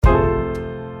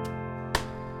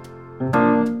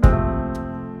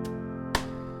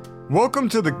Welcome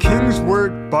to the King's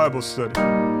Word Bible Study.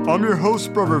 I'm your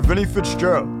host, Brother Vinny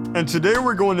Fitzgerald, and today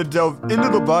we're going to delve into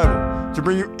the Bible to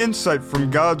bring you insight from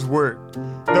God's Word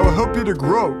that will help you to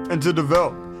grow and to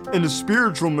develop into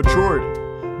spiritual maturity.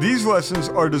 These lessons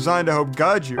are designed to help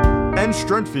guide you and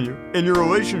strengthen you in your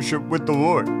relationship with the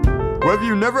Lord. Whether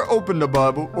you never opened the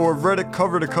Bible or have read it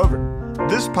cover to cover,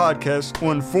 this podcast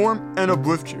will inform and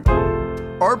uplift you.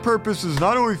 Our purpose is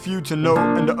not only for you to know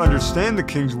and to understand the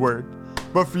King's Word,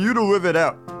 but for you to live it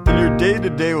out in your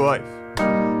day-to-day life.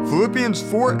 Philippians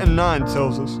 4:9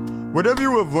 tells us, "Whatever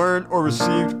you have learned or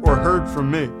received or heard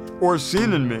from me or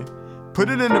seen in me,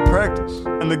 put it into practice,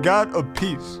 and the God of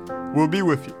peace will be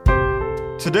with you."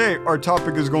 Today, our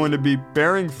topic is going to be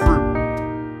bearing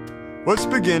fruit. Let's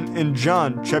begin in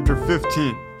John chapter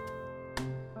 15.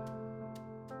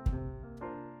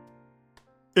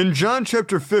 In John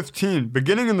chapter 15,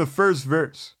 beginning in the first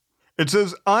verse, it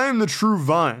says, "I am the true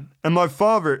vine, and my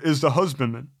Father is the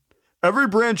husbandman. Every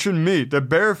branch in me that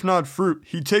beareth not fruit,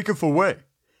 he taketh away.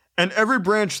 And every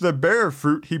branch that beareth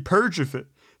fruit, he purgeth it,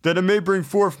 that it may bring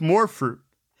forth more fruit.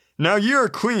 Now ye are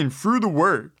clean through the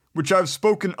word, which I have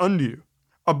spoken unto you.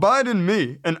 Abide in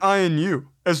me, and I in you,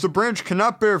 as the branch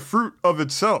cannot bear fruit of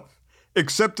itself,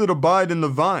 except it abide in the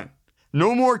vine.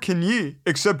 No more can ye,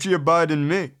 except ye abide in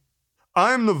me.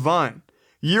 I am the vine,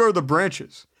 ye are the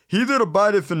branches. He that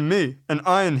abideth in me, and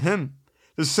I in him,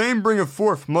 the same bringeth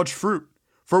forth much fruit.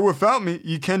 For without me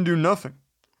ye can do nothing.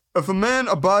 If a man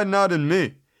abide not in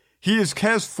me, he is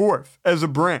cast forth as a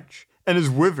branch, and is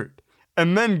withered.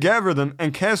 And men gather them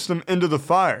and cast them into the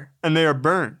fire, and they are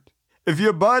burned. If ye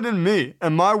abide in me,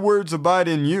 and my words abide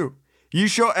in you, ye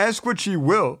shall ask what ye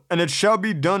will, and it shall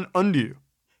be done unto you.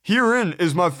 Herein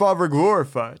is my Father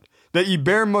glorified, that ye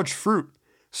bear much fruit,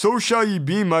 so shall ye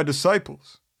be my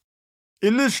disciples."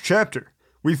 In this chapter,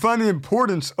 we find the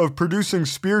importance of producing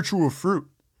spiritual fruit.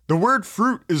 The word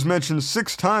fruit is mentioned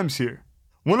 6 times here.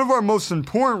 One of our most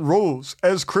important roles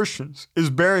as Christians is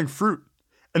bearing fruit,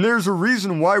 and there is a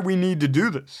reason why we need to do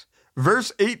this.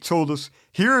 Verse 8 told us,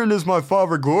 "Herein is my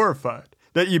Father glorified,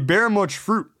 that ye bear much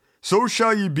fruit, so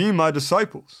shall ye be my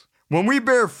disciples." When we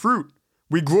bear fruit,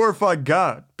 we glorify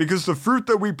God, because the fruit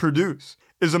that we produce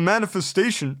is a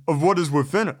manifestation of what is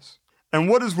within us. And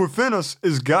what is within us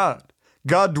is God.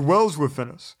 God dwells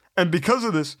within us, and because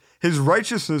of this, His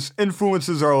righteousness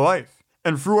influences our life,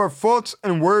 and through our thoughts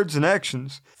and words and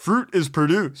actions, fruit is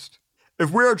produced.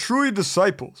 If we are truly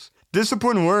disciples,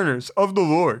 disciplined learners of the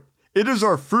Lord, it is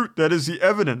our fruit that is the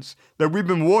evidence that we've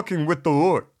been walking with the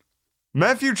Lord.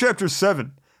 Matthew chapter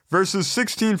 7, verses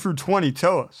 16 through 20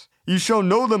 tell us, "Ye shall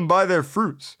know them by their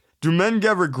fruits. Do men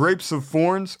gather grapes of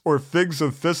thorns or figs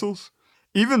of thistles?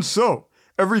 Even so,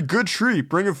 every good tree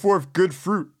bringeth forth good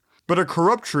fruit, but a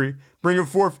corrupt tree bringeth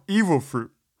forth evil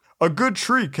fruit. A good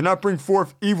tree cannot bring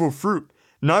forth evil fruit,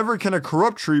 neither can a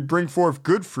corrupt tree bring forth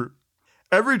good fruit.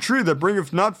 Every tree that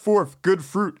bringeth not forth good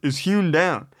fruit is hewn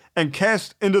down, and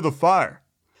cast into the fire.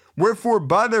 Wherefore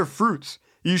by their fruits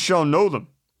ye shall know them."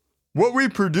 What we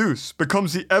produce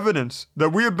becomes the evidence that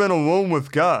we have been alone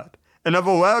with God, and have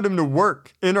allowed Him to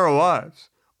work in our lives,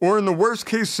 or in the worst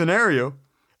case scenario,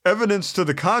 evidence to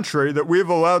the contrary that we have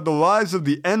allowed the lies of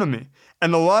the enemy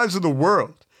and the lies of the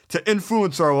world to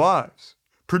influence our lives.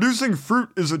 Producing fruit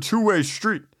is a two-way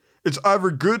street. It's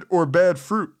either good or bad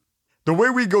fruit. The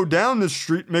way we go down this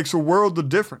street makes a world of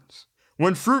difference.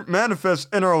 When fruit manifests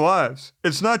in our lives,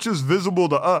 it's not just visible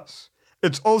to us,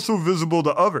 it's also visible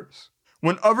to others.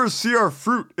 When others see our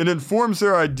fruit, it informs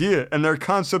their idea and their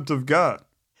concept of God.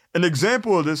 An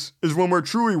example of this is when we're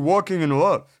truly walking in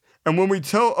love, and when we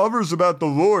tell others about the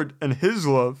Lord and His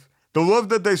love, the love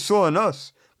that they saw in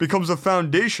us becomes a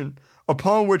foundation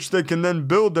upon which they can then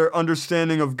build their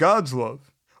understanding of God's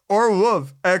love. Our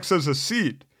love acts as a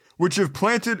seed, which if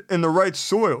planted in the right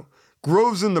soil,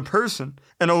 grows in the person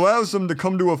and allows them to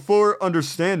come to a fuller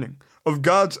understanding of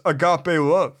God's agape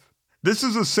love. This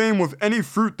is the same with any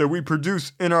fruit that we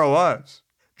produce in our lives.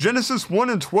 Genesis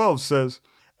 1:12 says,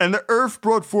 "And the earth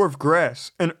brought forth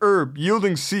grass, and herb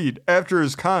yielding seed after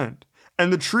his kind,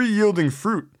 and the tree yielding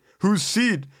fruit, whose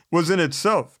seed was in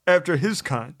itself after his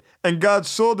kind, and God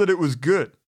saw that it was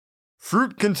good."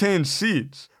 Fruit contains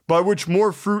seeds, by which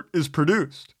more fruit is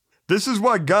produced. This is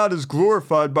why God is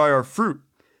glorified by our fruit,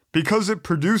 because it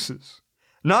produces.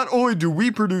 Not only do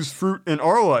we produce fruit in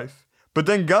our life, but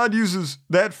then God uses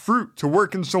that fruit to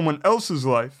work in someone else's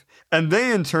life, and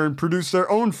they in turn produce their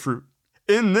own fruit.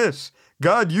 In this,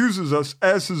 God uses us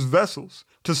as His vessels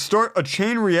to start a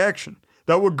chain reaction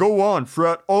that will go on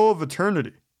throughout all of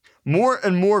eternity. More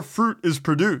and more fruit is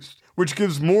produced, which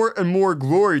gives more and more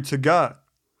glory to God.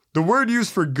 The word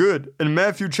used for good in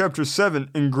Matthew chapter 7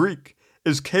 in Greek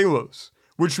is kalos,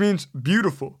 which means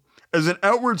beautiful, as an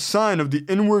outward sign of the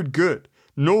inward good,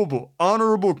 noble,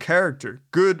 honorable character,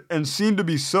 good, and seen to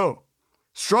be so.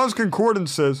 Strong's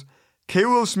Concordance says,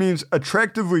 kalos means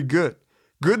attractively good,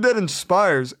 good that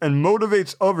inspires and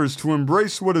motivates others to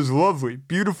embrace what is lovely,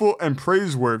 beautiful, and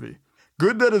praiseworthy,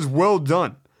 good that is well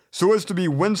done, so as to be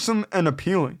winsome and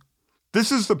appealing. This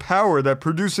is the power that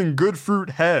producing good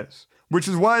fruit has, which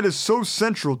is why it is so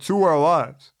central to our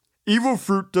lives. Evil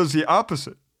fruit does the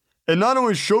opposite. It not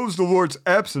only shows the Lord's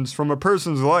absence from a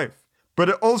person's life, but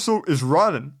it also is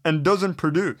rotten and doesn't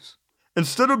produce.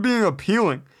 Instead of being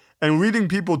appealing and leading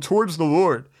people towards the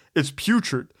Lord, it's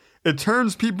putrid. It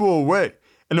turns people away,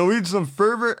 and it leads them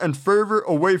further and further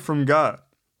away from God.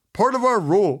 Part of our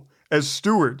role as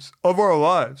stewards of our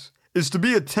lives is to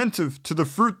be attentive to the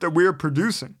fruit that we are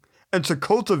producing and to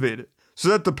cultivate it so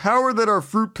that the power that our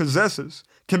fruit possesses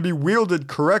can be wielded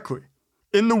correctly,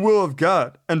 in the will of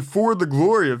God and for the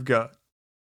glory of God.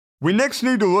 We next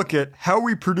need to look at how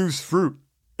we produce fruit.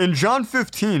 In John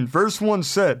 15, verse 1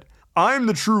 said, "I am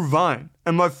the true vine,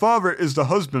 and my Father is the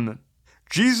husbandman."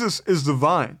 Jesus is the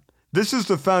vine. This is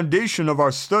the foundation of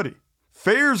our study.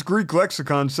 Thayer's Greek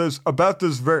lexicon says about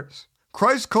this verse,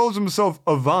 Christ calls himself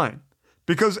a vine,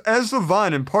 because as the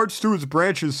vine imparts to its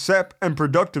branches sap and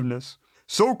productiveness,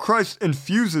 so Christ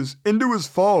infuses into his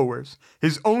followers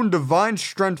his own divine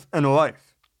strength and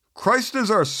life. Christ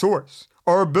is our source.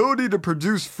 Our ability to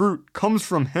produce fruit comes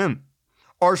from him.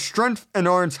 Our strength and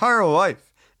our entire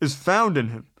life is found in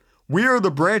him. We are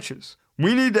the branches.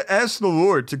 We need to ask the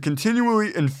Lord to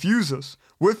continually infuse us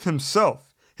with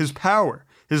himself, his power,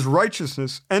 his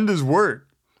righteousness, and his word.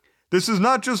 This is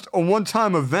not just a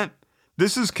one-time event.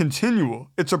 This is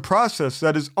continual. It's a process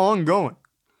that is ongoing.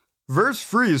 Verse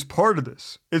 3 is part of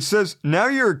this. It says, "Now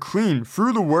you are clean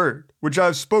through the word, which I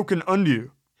have spoken unto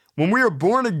you." When we are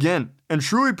born again and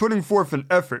truly putting forth an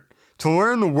effort to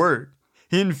learn the word,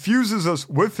 he infuses us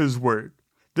with his word.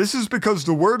 This is because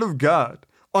the word of God,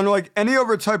 unlike any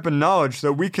other type of knowledge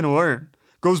that we can learn,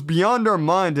 goes beyond our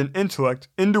mind and intellect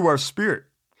into our spirit.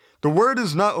 The word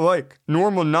is not like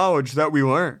normal knowledge that we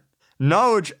learn.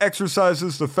 Knowledge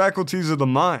exercises the faculties of the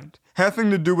mind, having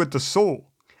to do with the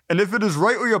soul, and if it is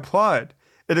rightly applied,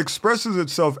 it expresses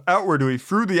itself outwardly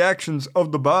through the actions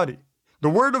of the body. The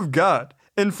word of God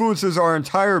influences our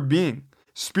entire being,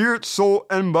 spirit, soul,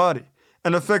 and body,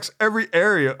 and affects every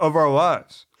area of our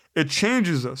lives. It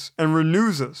changes us and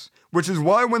renews us, which is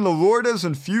why when the Lord has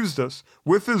infused us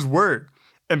with his word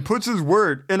and puts his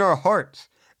word in our hearts,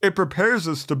 it prepares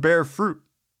us to bear fruit.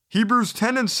 Hebrews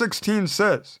 10 and 16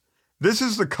 says, "This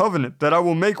is the covenant that I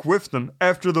will make with them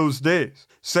after those days,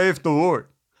 saith the Lord.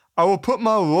 I will put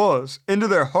my laws into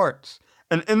their hearts,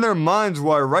 and in their minds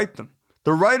will I write them."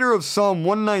 The writer of Psalm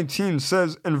 119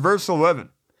 says in verse 11,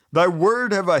 "Thy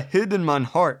word have I hid in mine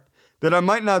heart, that I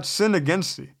might not sin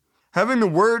against thee." Having the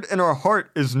word in our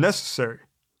heart is necessary.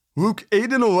 Luke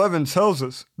 8 and 11 tells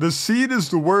us, "The seed is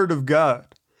the word of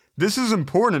God." This is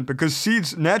important because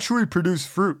seeds naturally produce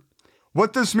fruit.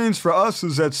 What this means for us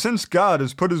is that since God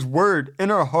has put his word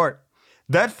in our heart,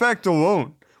 that fact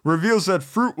alone reveals that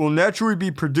fruit will naturally be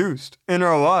produced in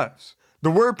our lives.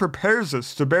 The word prepares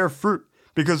us to bear fruit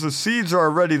because the seeds are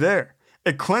already there.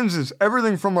 It cleanses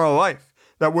everything from our life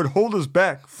that would hold us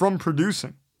back from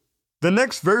producing. The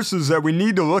next verses that we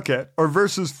need to look at are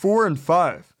verses 4 and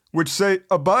 5, which say,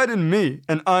 "Abide in me,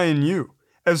 and I in you.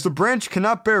 As the branch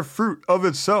cannot bear fruit of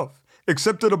itself,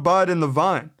 except it abide in the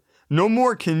vine, no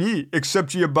more can ye,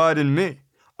 except ye abide in me.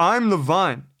 I am the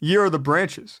vine, ye are the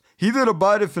branches. He that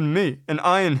abideth in me, and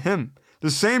I in him,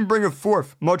 the same bringeth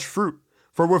forth much fruit.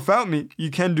 For without me ye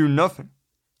can do nothing."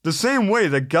 The same way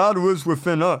that God lives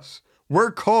within us,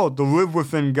 we're called to live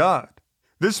within God.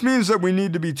 This means that we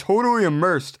need to be totally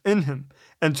immersed in him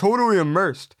and totally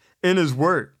immersed in his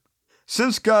word.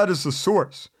 Since God is the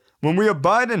source, when we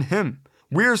abide in him,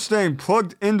 we are staying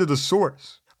plugged into the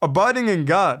source. Abiding in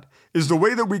God is the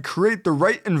way that we create the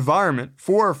right environment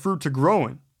for our fruit to grow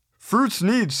in. Fruits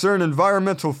need certain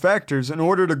environmental factors in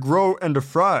order to grow and to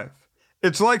thrive.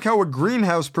 It's like how a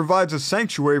greenhouse provides a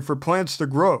sanctuary for plants to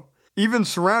grow, even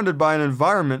surrounded by an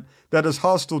environment that is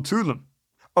hostile to them.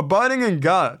 Abiding in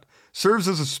God serves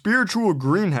as a spiritual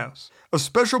greenhouse, a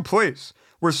special place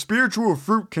where spiritual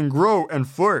fruit can grow and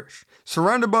flourish,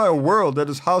 surrounded by a world that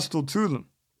is hostile to them.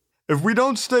 If we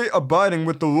don't stay abiding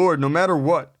with the Lord no matter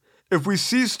what, if we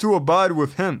cease to abide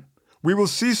with him, we will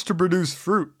cease to produce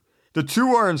fruit. The two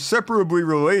are inseparably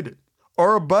related.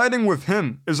 Our abiding with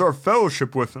him is our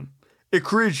fellowship with him. It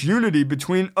creates unity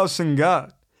between us and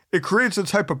God. It creates a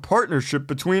type of partnership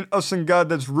between us and God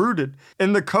that's rooted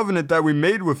in the covenant that we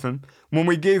made with Him when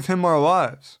we gave Him our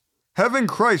lives. Having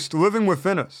Christ living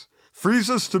within us frees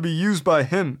us to be used by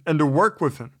Him and to work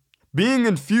with Him. Being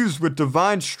infused with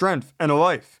divine strength and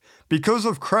life because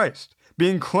of Christ,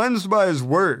 being cleansed by His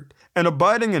Word, and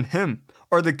abiding in Him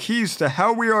are the keys to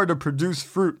how we are to produce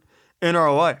fruit in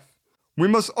our life. We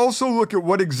must also look at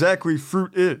what exactly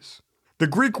fruit is. The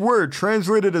Greek word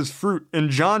translated as fruit in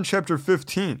John chapter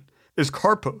 15 is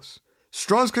karpos.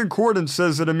 Strong's Concordance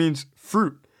says that it means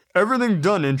fruit, everything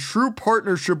done in true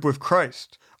partnership with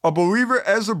Christ. A believer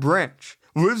as a branch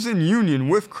lives in union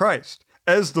with Christ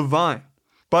as the vine.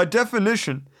 By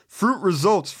definition, fruit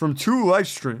results from two life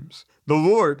streams, the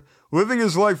Lord living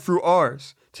His life through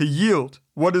ours to yield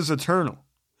what is eternal.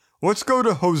 Let's go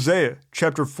to Hosea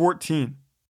chapter 14.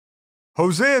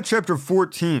 Hosea chapter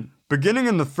 14, beginning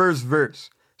in the first verse,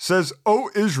 says,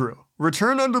 O Israel,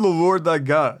 return unto the Lord thy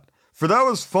God, for thou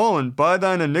hast fallen by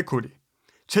thine iniquity.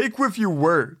 Take with you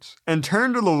words, and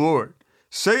turn to the Lord.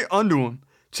 Say unto Him,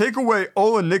 take away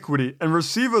all iniquity, and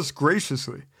receive us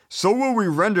graciously. So will we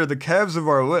render the calves of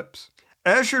our lips.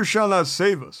 Asher shall not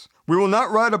save us. We will not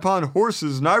ride upon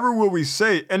horses, neither will we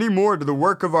say any more to the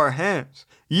work of our hands,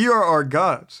 Ye are our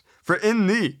gods. For in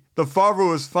thee the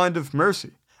fatherless findeth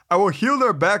mercy. I will heal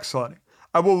their backsliding.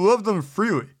 I will love them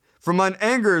freely, for mine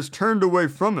anger is turned away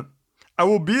from him. I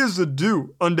will be as the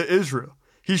dew unto Israel.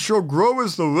 He shall grow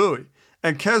as the lily,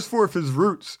 and cast forth his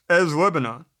roots as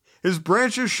Lebanon. His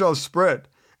branches shall spread,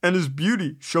 and his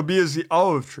beauty shall be as the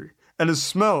olive tree, and his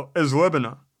smell as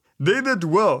Lebanon. They that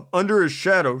dwell under his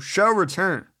shadow shall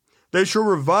return. They shall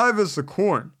revive as the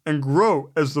corn, and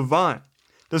grow as the vine.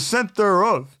 The scent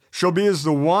thereof shall be as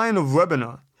the wine of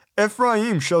Lebanon.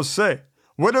 Ephraim shall say,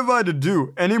 What have I to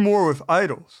do any more with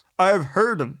idols? I have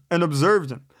heard them and observed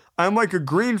them. I am like a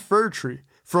green fir tree.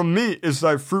 From me is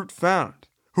thy fruit found.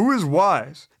 Who is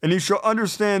wise, and he shall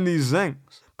understand these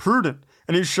things? Prudent,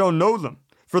 and he shall know them.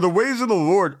 For the ways of the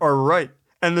Lord are right,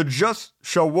 and the just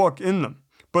shall walk in them,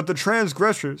 but the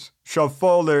transgressors shall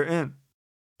fall therein.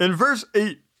 In verse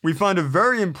 8, we find a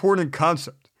very important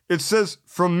concept. It says,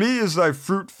 From me is thy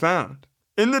fruit found.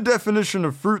 In the definition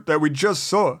of fruit that we just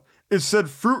saw, it said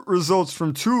fruit results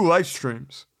from two life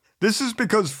streams. This is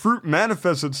because fruit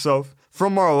manifests itself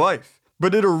from our life,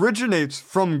 but it originates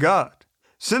from God.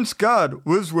 Since God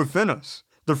lives within us,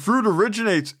 the fruit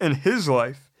originates in His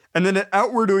life, and then it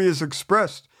outwardly is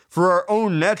expressed for our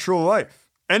own natural life.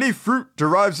 Any fruit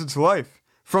derives its life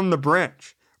from the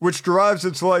branch, which derives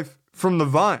its life from the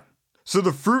vine. So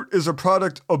the fruit is a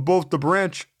product of both the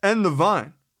branch and the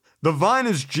vine. The vine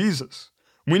is Jesus.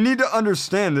 We need to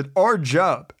understand that our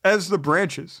job as the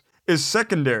branches is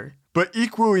secondary, but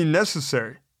equally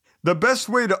necessary. The best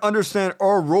way to understand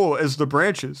our role as the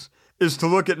branches is to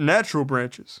look at natural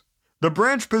branches. The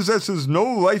branch possesses no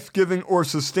life-giving or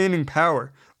sustaining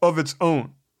power of its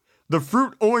own. The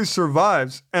fruit only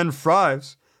survives and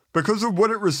thrives because of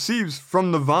what it receives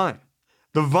from the vine.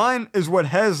 The vine is what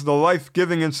has the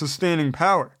life-giving and sustaining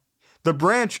power. The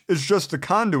branch is just the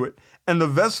conduit and the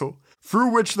vessel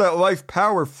through which that life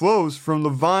power flows from the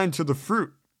vine to the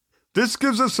fruit. This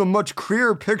gives us a much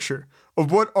clearer picture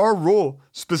of what our role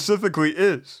specifically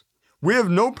is. We have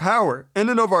no power in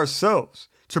and of ourselves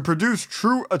to produce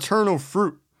true eternal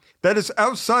fruit that is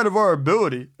outside of our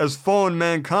ability as fallen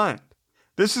mankind.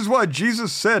 This is why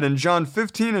Jesus said in John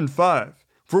 15:5,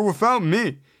 For without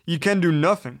me ye can do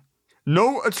nothing.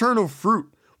 No eternal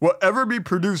fruit will ever be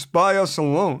produced by us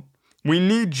alone. We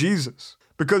need Jesus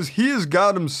because He is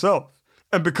God Himself,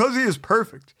 and because He is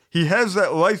perfect, He has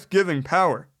that life-giving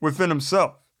power within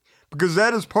Himself, because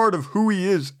that is part of who He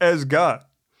is as God.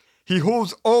 He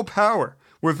holds all power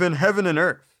within heaven and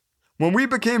earth. When we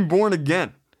became born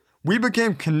again, we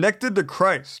became connected to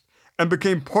Christ and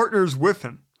became partners with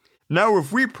Him. Now,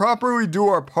 if we properly do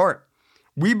our part,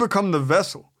 we become the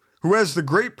vessel who has the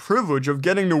great privilege of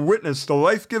getting to witness the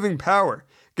life-giving power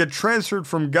get transferred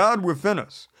from God within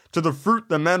us to the fruit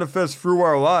that manifests through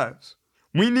our lives.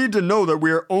 We need to know that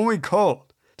we are only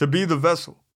called to be the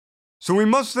vessel. So we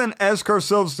must then ask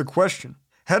ourselves the question,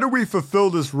 how do we fulfill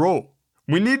this role?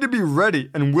 We need to be ready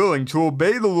and willing to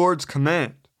obey the Lord's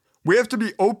command. We have to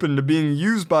be open to being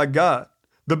used by God.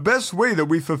 The best way that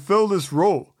we fulfill this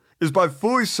role is by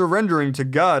fully surrendering to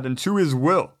God and to His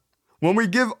will. When we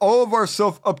give all of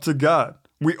ourselves up to God,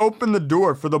 we open the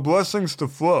door for the blessings to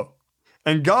flow,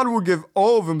 and God will give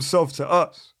all of Himself to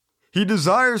us. He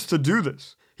desires to do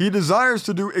this. He desires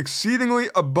to do exceedingly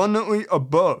abundantly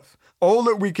above all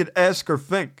that we could ask or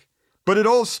think. But it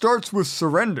all starts with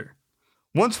surrender.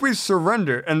 Once we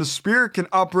surrender and the Spirit can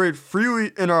operate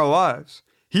freely in our lives,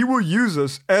 He will use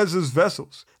us as his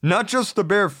vessels, not just to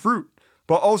bear fruit,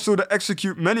 but also to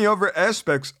execute many other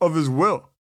aspects of his will.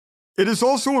 It is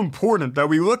also important that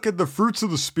we look at the fruits of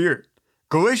the Spirit.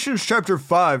 Galatians chapter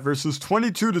 5 verses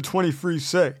 22 to 23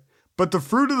 say, "But the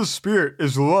fruit of the Spirit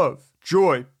is love,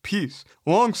 joy, peace,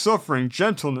 long-suffering,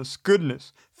 gentleness,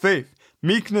 goodness, faith,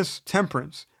 meekness,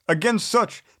 temperance. Against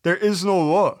such there is no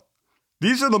law."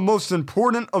 These are the most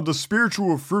important of the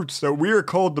spiritual fruits that we are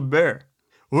called to bear.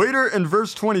 Later in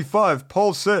verse 25,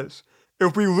 Paul says,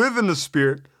 "If we live in the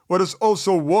Spirit, let us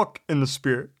also walk in the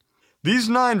Spirit." These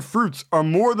 9 fruits are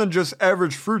more than just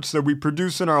average fruits that we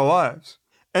produce in our lives.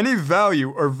 Any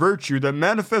value or virtue that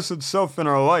manifests itself in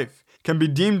our life can be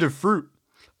deemed a fruit,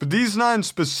 but these 9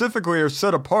 specifically are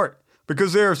set apart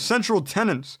because they are central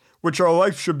tenets which our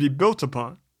life should be built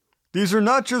upon. These are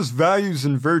not just values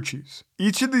and virtues.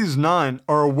 Each of these 9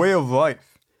 are a way of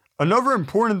life. Another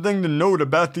important thing to note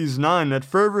about these 9 that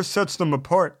further sets them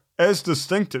apart as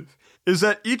distinctive is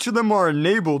that each of them are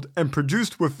enabled and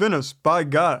produced within us by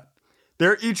God. They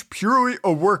are each purely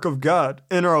a work of God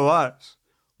in our lives.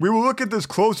 We will look at this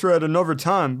closer at another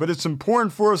time, but it's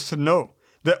important for us to know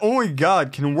that only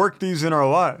God can work these in our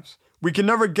lives. We can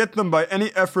never get them by any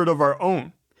effort of our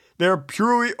own. They are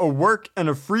purely a work and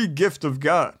a free gift of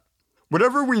God.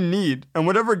 Whatever we need and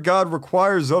whatever God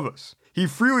requires of us, He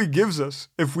freely gives us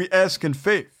if we ask in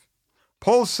faith.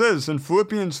 Paul says in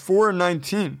Philippians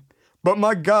 4:19, "But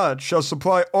my God shall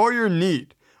supply all your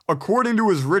need according to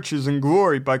his riches and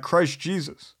glory by Christ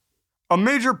Jesus." A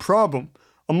major problem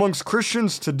amongst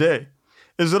Christians today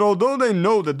is that although they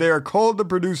know that they are called to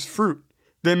produce fruit,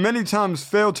 they many times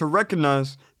fail to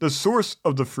recognize the source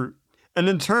of the fruit, and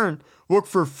in turn look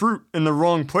for fruit in the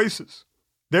wrong places.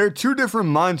 There are 2 different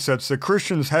mindsets that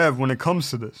Christians have when it comes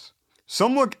to this.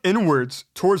 Some look inwards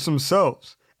towards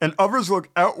themselves, and others look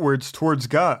outwards towards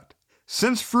God.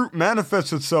 Since fruit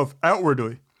manifests itself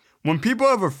outwardly, when people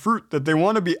have a fruit that they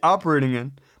want to be operating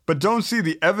in, but don't see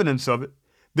the evidence of it,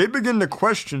 they begin to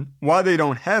question why they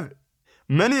don't have it.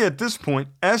 Many at this point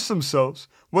ask themselves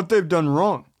what they've done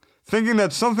wrong, thinking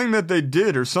that something that they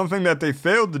did or something that they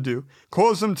failed to do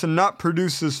caused them to not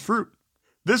produce this fruit.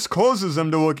 This causes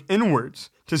them to look inwards,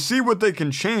 to see what they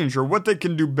can change or what they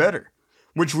can do better,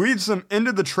 which leads them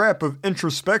into the trap of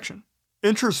introspection.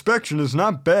 Introspection is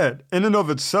not bad in and of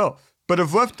itself, but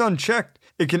if left unchecked,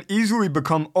 it can easily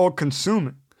become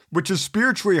all-consuming, which is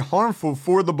spiritually harmful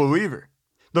for the believer.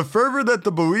 The further that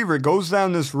the believer goes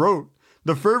down this road,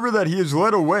 the further that he is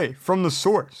led away from the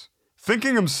source.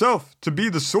 Thinking himself to be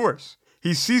the source,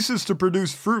 he ceases to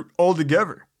produce fruit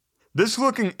altogether. This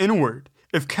looking inward,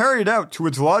 if carried out to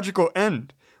its logical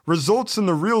end, results in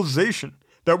the realization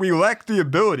that we lack the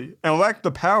ability and lack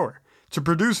the power to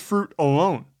produce fruit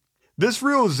alone. This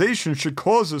realization should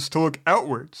cause us to look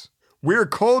outwards. We are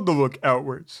called to look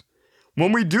outwards.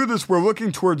 When we do this, we're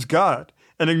looking towards God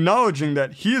and acknowledging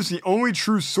that He is the only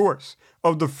true source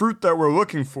of the fruit that we're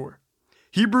looking for.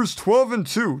 Hebrews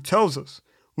 12:2 tells us,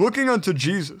 "Looking unto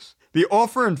Jesus, the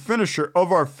author and finisher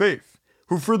of our faith,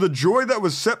 who for the joy that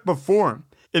was set before Him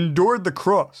endured the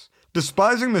cross,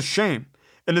 despising the shame,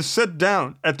 and is set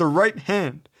down at the right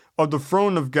hand of the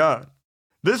throne of God."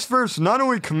 This verse not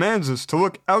only commands us to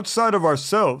look outside of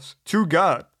ourselves to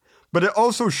God, but it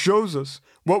also shows us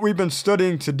what we've been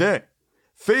studying today.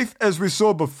 Faith, as we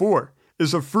saw before,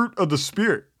 is a fruit of the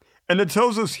Spirit, and it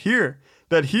tells us here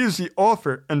that He is the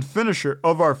author and finisher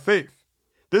of our faith.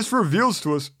 This reveals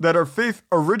to us that our faith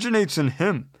originates in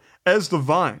Him as the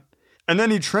vine, and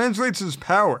then He translates His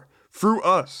power through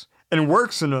us and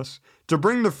works in us to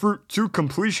bring the fruit to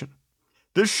completion.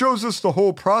 This shows us the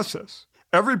whole process.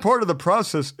 Every part of the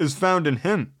process is found in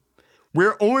Him. We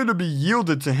are only to be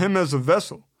yielded to Him as a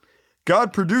vessel.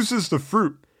 God produces the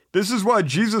fruit. This is why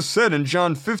Jesus said in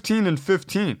John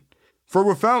 15:15, "For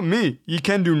without me ye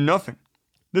can do nothing."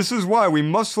 This is why we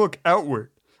must look outward.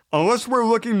 Unless we're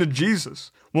looking to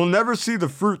Jesus, we'll never see the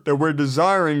fruit that we're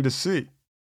desiring to see.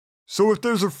 So if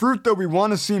there's a fruit that we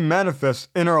want to see manifest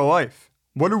in our life,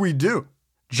 what do?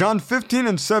 John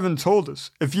 15:7 told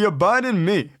us, "If ye abide in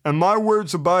me, and my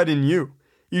words abide in you,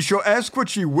 ye shall ask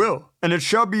what ye will, and it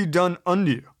shall be done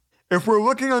unto you." If we're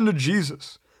looking unto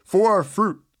Jesus for our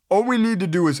fruit, all we need to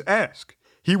do is ask.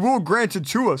 He will grant it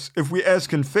to us if we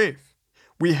ask in faith.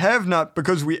 We have not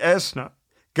because we ask not.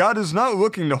 God is not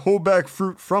looking to hold back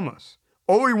fruit from us.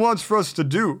 All He wants for us to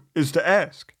do is to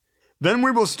ask. Then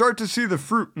we will start to see the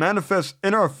fruit manifest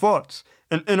in our thoughts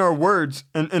and in our words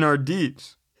and in our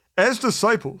deeds. As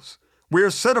disciples, we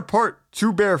are set apart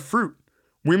to bear fruit.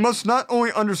 We must not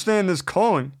only understand this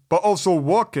calling, but also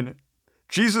walk in it.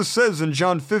 Jesus says in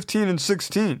John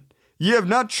 15:16, "Ye have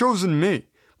not chosen me,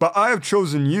 but I have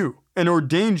chosen you, and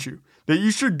ordained you, that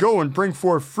you should go and bring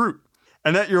forth fruit,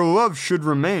 and that your love should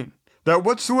remain, that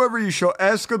whatsoever you shall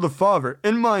ask of the Father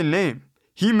in my name,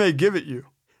 he may give it you.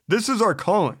 This is our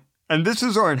calling, and this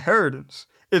is our inheritance.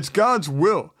 It's God's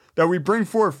will that we bring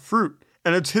forth fruit,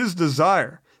 and it's his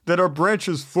desire that our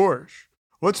branches flourish.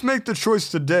 Let's make the choice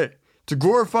today to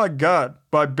glorify God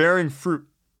by bearing fruit.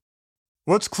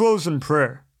 Let's close in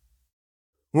prayer.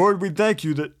 Lord, we thank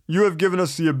you that you have given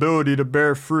us the ability to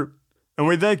bear fruit. And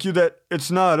we thank you that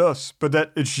it's not us, but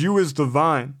that it's you as the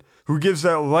vine who gives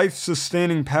that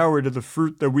life-sustaining power to the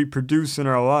fruit that we produce in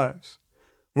our lives.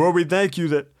 Lord, we thank you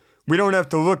that we don't have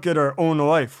to look at our own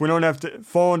life. We don't have to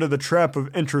fall into the trap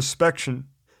of introspection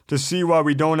to see why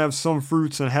we don't have some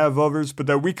fruits and have others, but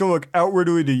that we can look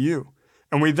outwardly to you.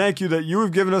 And we thank you that you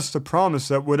have given us the promise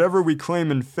that whatever we claim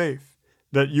in faith,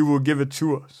 that you will give it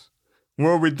to us.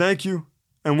 Lord, we thank you,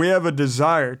 and we have a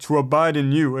desire to abide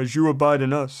in you as you abide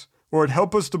in us. Lord,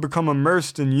 help us to become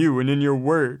immersed in you and in your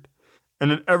word,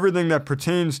 and in everything that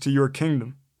pertains to your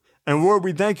kingdom. And Lord,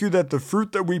 we thank you that the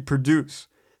fruit that we produce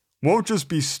won't just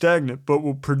be stagnant, but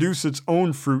will produce its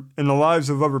own fruit in the lives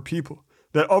of other people,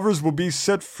 that others will be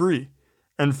set free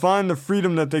and find the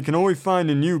freedom that they can only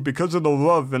find in you because of the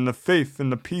love and the faith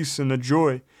and the peace and the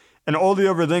joy and all the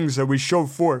other things that we show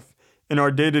forth in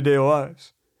our day-to-day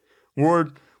lives.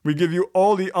 Lord, we give you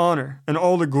all the honor and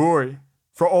all the glory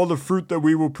for all the fruit that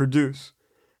we will produce.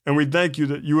 And we thank you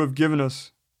that you have given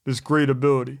us this great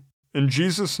ability. In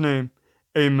Jesus' name,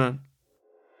 amen.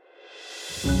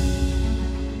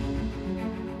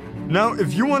 Now,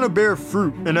 if you want to bear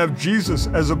fruit and have Jesus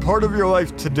as a part of your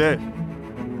life today,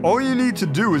 all you need to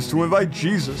do is to invite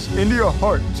Jesus into your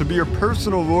heart to be your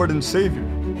personal Lord and Savior.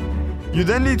 You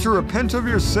then need to repent of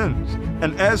your sins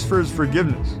and ask for his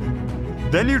forgiveness.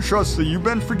 Then you trust that you've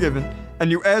been forgiven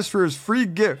and you ask for his free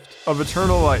gift of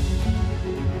eternal life.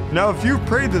 Now, if you've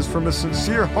prayed this from a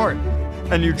sincere heart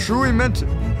and you truly meant it,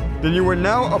 then you are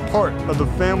now a part of the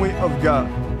family of God.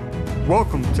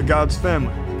 Welcome to God's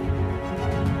family.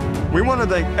 We want to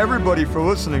thank everybody for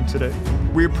listening today.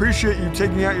 We appreciate you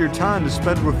taking out your time to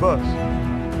spend with us.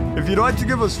 If you'd like to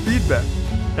give us feedback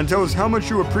and tell us how much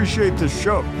you appreciate this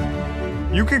show,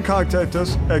 you can contact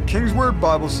us at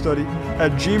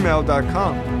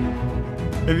kingswordbiblestudy@gmail.com.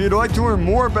 If you'd like to learn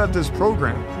more about this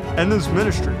program and this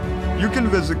ministry, you can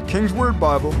visit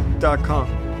kingswordbible.com.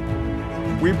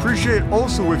 We appreciate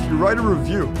also if you write a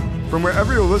review from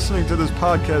wherever you're listening to this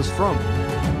podcast from,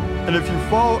 and if you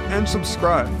follow and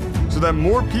subscribe so that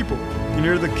more people can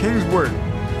hear the King's Word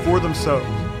for themselves.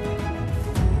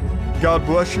 God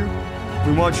bless you.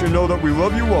 We want you to know that we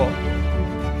love you all,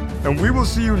 and we will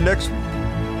see you next week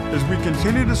as we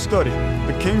continue to study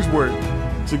the King's Word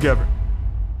together.